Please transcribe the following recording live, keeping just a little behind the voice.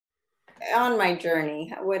on my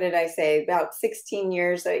journey, what did I say? About 16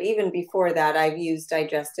 years, or even before that, I've used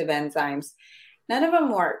digestive enzymes. None of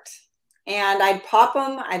them worked. And I'd pop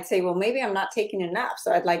them. I'd say, well, maybe I'm not taking enough.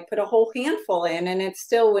 So I'd like put a whole handful in and it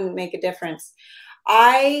still wouldn't make a difference.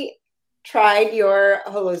 I tried your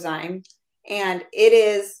Holozyme and it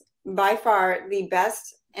is by far the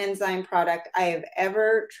best enzyme product I have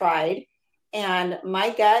ever tried. And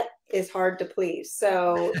my gut is hard to please.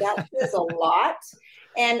 So that is a lot.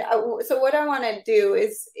 And so what I want to do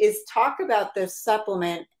is talk about this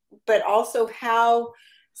supplement, but also how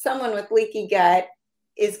someone with leaky gut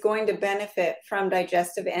is going to benefit from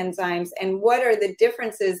digestive enzymes and what are the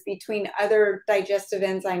differences between other digestive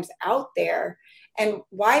enzymes out there and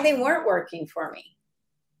why they weren't working for me.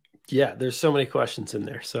 Yeah, there's so many questions in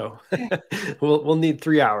there. So we'll need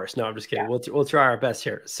 3 hours. No, I'm just kidding. Yeah. We'll try our best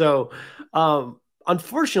here. So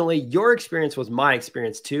unfortunately, your experience was my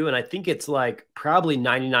experience too. And I think it's like probably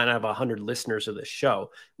 99 out of 100 listeners of this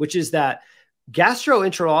show, which is that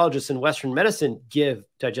gastroenterologists in Western medicine give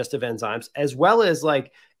digestive enzymes, as well as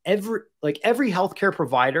every healthcare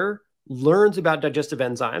provider learns about digestive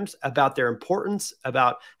enzymes, about their importance,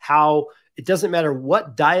 about how it doesn't matter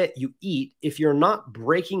what diet you eat. If you're not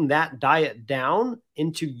breaking that diet down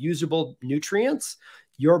into usable nutrients,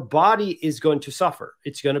 your body is going to suffer.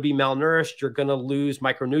 It's going to be malnourished. You're going to lose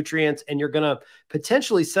micronutrients, and you're going to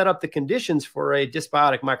potentially set up the conditions for a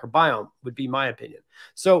dysbiotic microbiome, would be my opinion.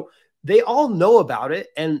 So they all know about it,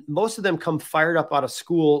 and most of them come fired up out of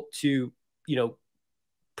school to,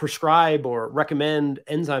 prescribe or recommend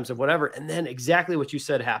enzymes of whatever. And then exactly what you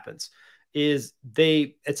said happens is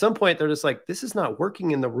at some point, they're just like, this is not working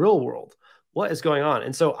in the real world. What is going on?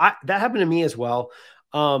 And so that happened to me as well.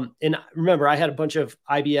 And remember, I had a bunch of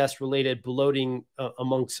IBS related bloating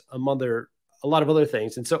amongst a lot of other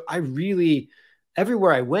things. And so I really,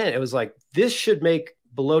 everywhere I went, it was like, this should make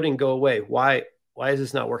bloating go away. Why is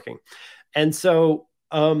this not working? And so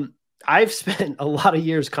I've spent a lot of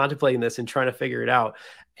years contemplating this and trying to figure it out.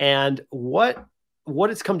 And what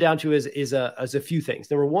it's come down to is a few things.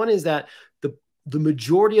 Number one is that the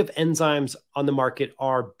majority of enzymes on the market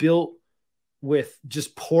are built with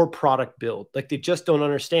just poor product build. Like they just don't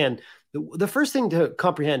understand. The first thing to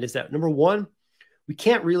comprehend is that, number one, we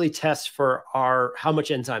can't really test for how much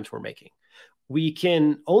enzymes we're making. We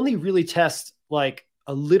can only really test like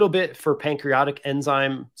a little bit for pancreatic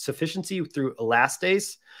enzyme sufficiency through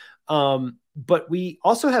elastase. But we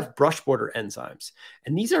also have brush border enzymes.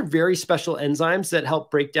 And these are very special enzymes that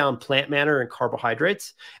help break down plant matter and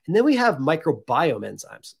carbohydrates. And then we have microbiome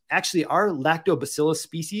enzymes. Actually, our lactobacillus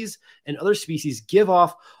species and other species give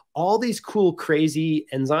off all these cool, crazy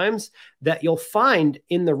enzymes that you'll find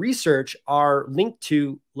in the research are linked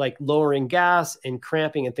to like lowering gas and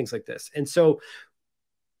cramping and things like this. And so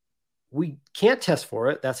we can't test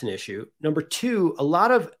for it. That's an issue. Number two, a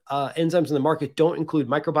lot of enzymes in the market don't include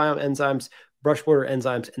microbiome enzymes, brush border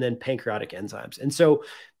enzymes, and then pancreatic enzymes. And so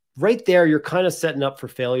right there, you're kind of setting up for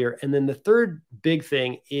failure. And then the third big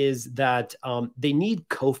thing is that they need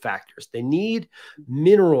cofactors. They need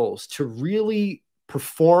minerals to really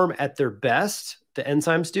perform at their best, the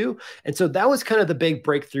enzymes do. And so that was kind of the big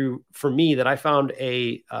breakthrough for me, that I found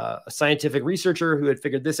a scientific researcher who had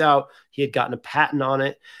figured this out. He had gotten a patent on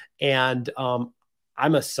it. And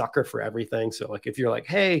I'm a sucker for everything. So like, if you're like,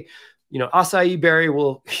 hey, acai berry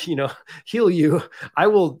will, heal you,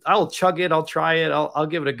 I'll chug it. I'll try it. I'll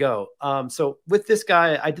give it a go. So with this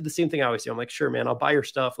guy, I did the same thing I always do. I'm like, sure, man, I'll buy your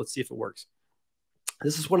stuff. Let's see if it works.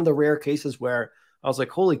 This is one of the rare cases where I was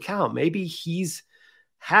like, holy cow, maybe he's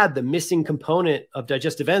had the missing component of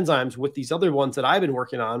digestive enzymes with these other ones that I've been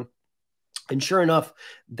working on. And sure enough,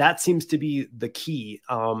 that seems to be the key.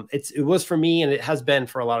 It was for me, and it has been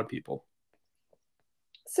for a lot of people.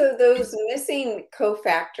 So those missing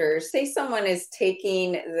cofactors, say someone is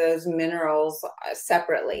taking those minerals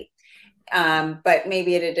separately, but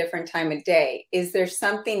maybe at a different time of day. Is there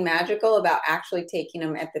something magical about actually taking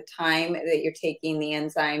them at the time that you're taking the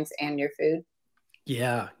enzymes and your food?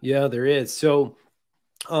 Yeah, there is. So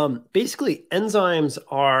basically, enzymes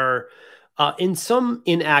are in some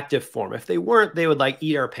inactive form. If they weren't, they would like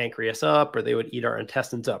eat our pancreas up, or they would eat our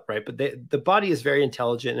intestines up, right? But the body is very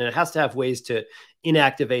intelligent, and it has to have ways to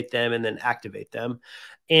inactivate them and then activate them.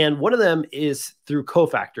 And one of them is through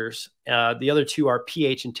cofactors. The other two are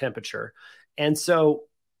pH and temperature. And so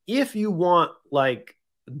if you want like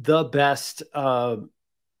the best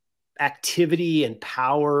activity and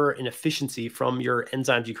power and efficiency from your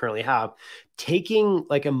enzymes you currently have, taking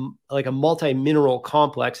like a multi-mineral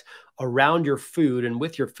complex around your food and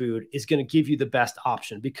with your food is going to give you the best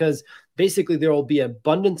option, because basically there will be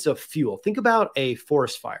abundance of fuel. Think about a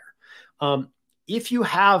forest fire. If you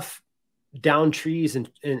have down trees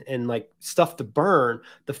and like stuff to burn,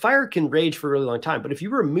 the fire can rage for a really long time. But if you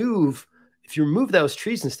remove those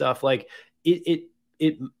trees and stuff, like it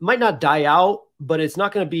might not die out, but it's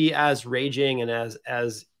not going to be as raging and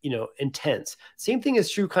as intense. Same thing is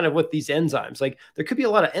true kind of with these enzymes. Like there could be a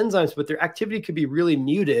lot of enzymes, but their activity could be really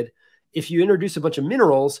muted. If you introduce a bunch of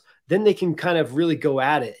minerals, then they can kind of really go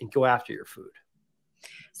at it and go after your food.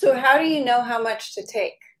 So how do you know how much to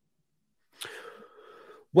take?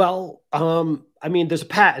 Well, I mean, there's a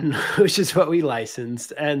patent, which is what we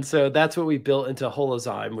licensed. And so that's what we built into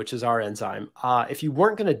Holozyme, which is our enzyme. If you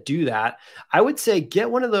weren't going to do that, I would say get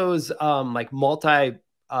one of those like multi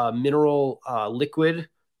mineral liquid.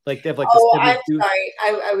 Like they have like this. Oh, I'm sorry.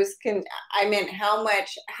 I meant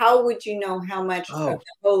how would you know how much of the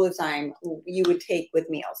Holozyme you would take with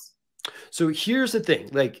meals? So here's the thing,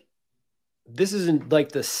 like this isn't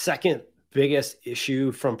like the second biggest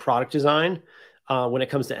issue from product design. When it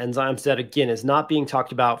comes to enzymes, that again is not being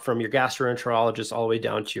talked about from your gastroenterologist all the way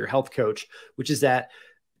down to your health coach, which is that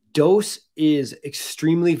dose is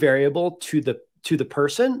extremely variable to the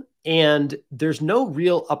person, and there's no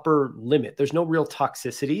real upper limit. There's no real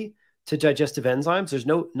toxicity to digestive enzymes. There's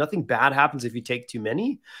nothing bad happens if you take too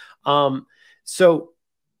many. So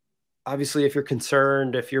obviously, if you're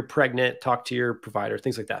concerned, if you're pregnant, talk to your provider,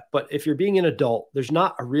 things like that. But if you're being an adult, there's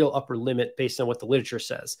not a real upper limit based on what the literature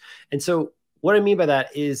says. And so what I mean by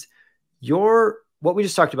that is what we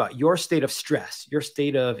just talked about, your state of stress, your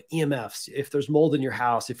state of EMFs, if there's mold in your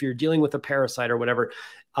house, if you're dealing with a parasite or whatever,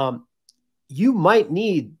 you might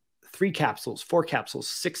need 3 capsules, 4 capsules,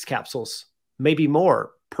 6 capsules, maybe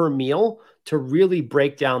more per meal to really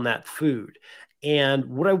break down that food. And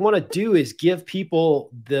what I want to do is give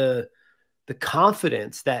people the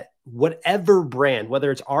confidence that whatever brand,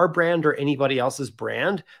 whether it's our brand or anybody else's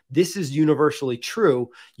brand, this is universally true.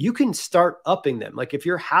 You can start upping them. Like if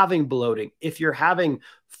you're having bloating, if you're having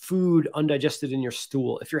food undigested in your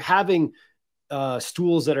stool, if you're having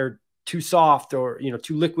stools that are too soft or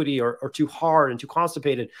too liquidy or too hard and too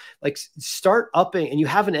constipated, like start upping, and you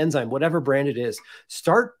have an enzyme, whatever brand it is,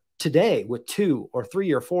 start today with 2 or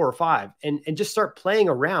 3 or 4 or 5 and just start playing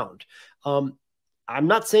around. I'm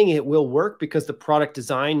not saying it will work because the product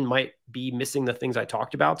design might be missing the things I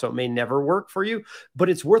talked about. So it may never work for you, but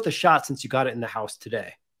it's worth a shot since you got it in the house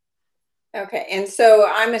today. Okay. And so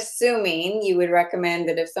I'm assuming you would recommend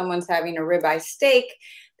that if someone's having a ribeye steak,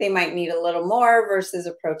 they might need a little more versus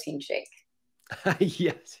a protein shake.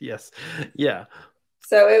 Yes. Yeah.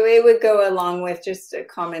 So it would go along with just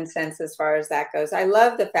common sense as far as that goes. I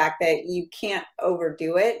love the fact that you can't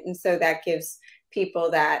overdo it. And so that gives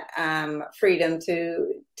people that freedom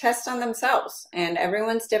to test on themselves, and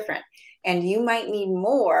everyone's different. And you might need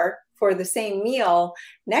more for the same meal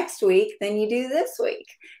next week than you do this week,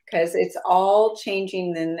 because it's all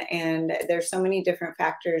changing and there's so many different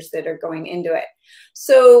factors that are going into it.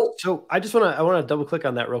 So I want to double click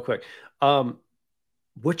on that real quick.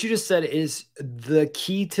 What you just said is the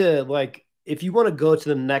key to, like, if you want to go to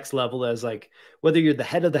the next level as like, whether you're the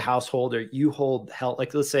head of the household or you hold health,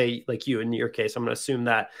 like let's say like you, in your case, I'm going to assume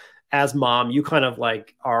that as mom, you kind of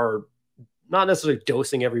like are not necessarily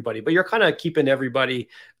dosing everybody, but you're kind of keeping everybody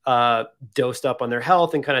dosed up on their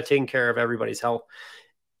health and kind of taking care of everybody's health.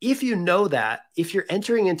 If you know that, if you're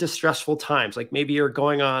entering into stressful times, like maybe you're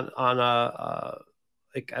going on a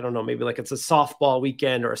like, I don't know, maybe like it's a softball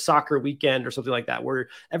weekend or a soccer weekend or something like that, where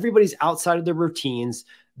everybody's outside of their routines.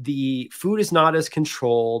 The food is not as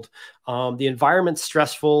controlled. The environment's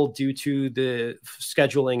stressful due to the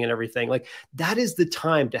scheduling and everything. Like that is the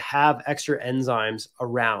time to have extra enzymes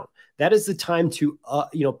around. That is the time to,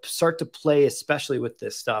 start to play, especially with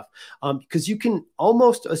this stuff. Because you can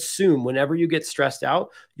almost assume whenever you get stressed out,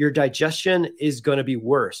 your digestion is going to be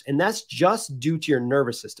worse. And that's just due to your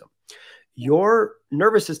nervous system. Your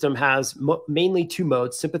nervous system has mainly 2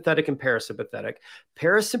 modes, sympathetic and parasympathetic.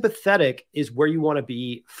 Parasympathetic is where you want to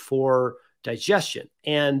be for digestion.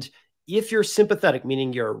 And if you're sympathetic,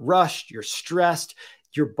 meaning you're rushed, you're stressed,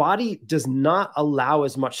 your body does not allow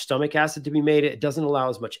as much stomach acid to be made. It doesn't allow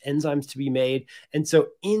as much enzymes to be made. And so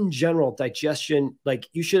in general, digestion, like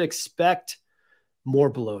you should expect more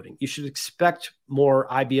bloating. You should expect more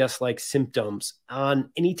IBS-like symptoms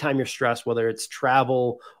on anytime you're stressed, whether it's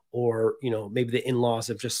travel or, maybe the in-laws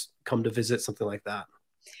have just come to visit, something like that.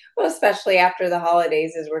 Well, especially after the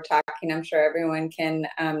holidays, as we're talking, I'm sure everyone can,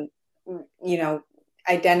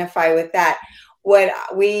 identify with that. What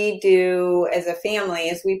we do as a family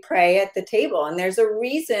is we pray at the table. And there's a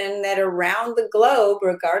reason that around the globe,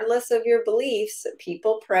 regardless of your beliefs,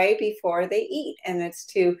 people pray before they eat. And it's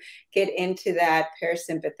to get into that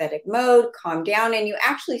parasympathetic mode, calm down, and you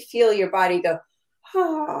actually feel your body go,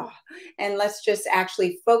 and let's just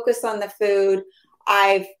actually focus on the food.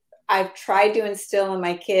 I've tried to instill in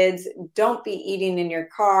my kids, don't be eating in your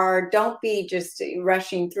car, don't be just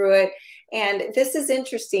rushing through it. And this is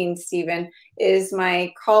interesting, Stephen, is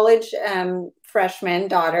my college freshman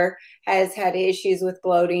daughter has had issues with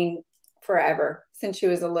bloating forever since she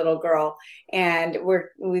was a little girl. And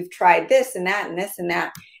we've tried this and that and this and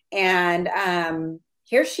that. And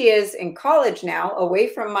here she is in college now, away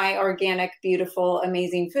from my organic, beautiful,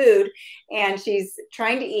 amazing food. And she's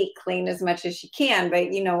trying to eat clean as much as she can,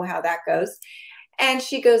 but you know how that goes. And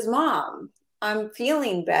she goes, Mom, I'm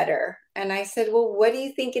feeling better. And I said, well, what do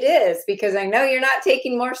you think it is? Because I know you're not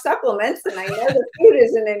taking more supplements and I know the food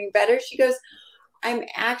isn't any better. She goes, I'm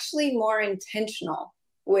actually more intentional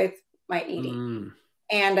with my eating.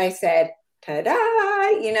 And I said,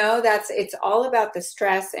 ta-da, you know, it's all about the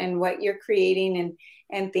stress and what you're creating.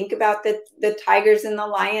 And think about the tigers and the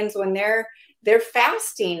lions when they're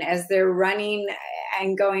fasting as they're running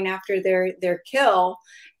and going after their kill.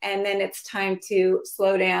 And then it's time to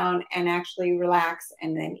slow down and actually relax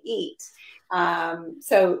and then eat.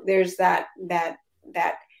 So there's that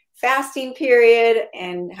fasting period,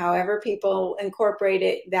 and however people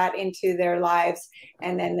incorporate that into their lives.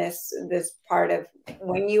 And then this part of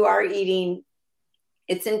when you are eating,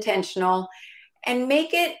 it's intentional, and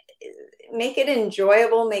make it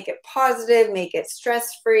enjoyable, make it positive, make it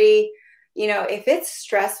stress-free. You know, if it's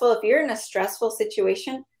stressful, if you're in a stressful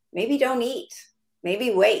situation, maybe don't eat,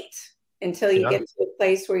 maybe wait until you get to a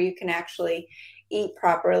place where you can actually eat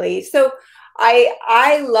properly. So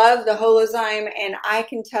I love the Holozyme, and I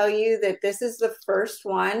can tell you that this is the first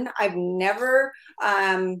one. I've never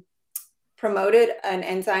promoted an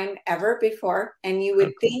enzyme ever before. And you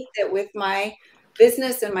would think that with my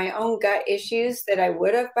business and my own gut issues that I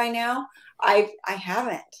would have by now. I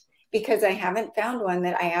haven't, because I haven't found one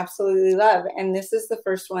that I absolutely love. And this is the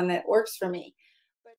first one that works for me.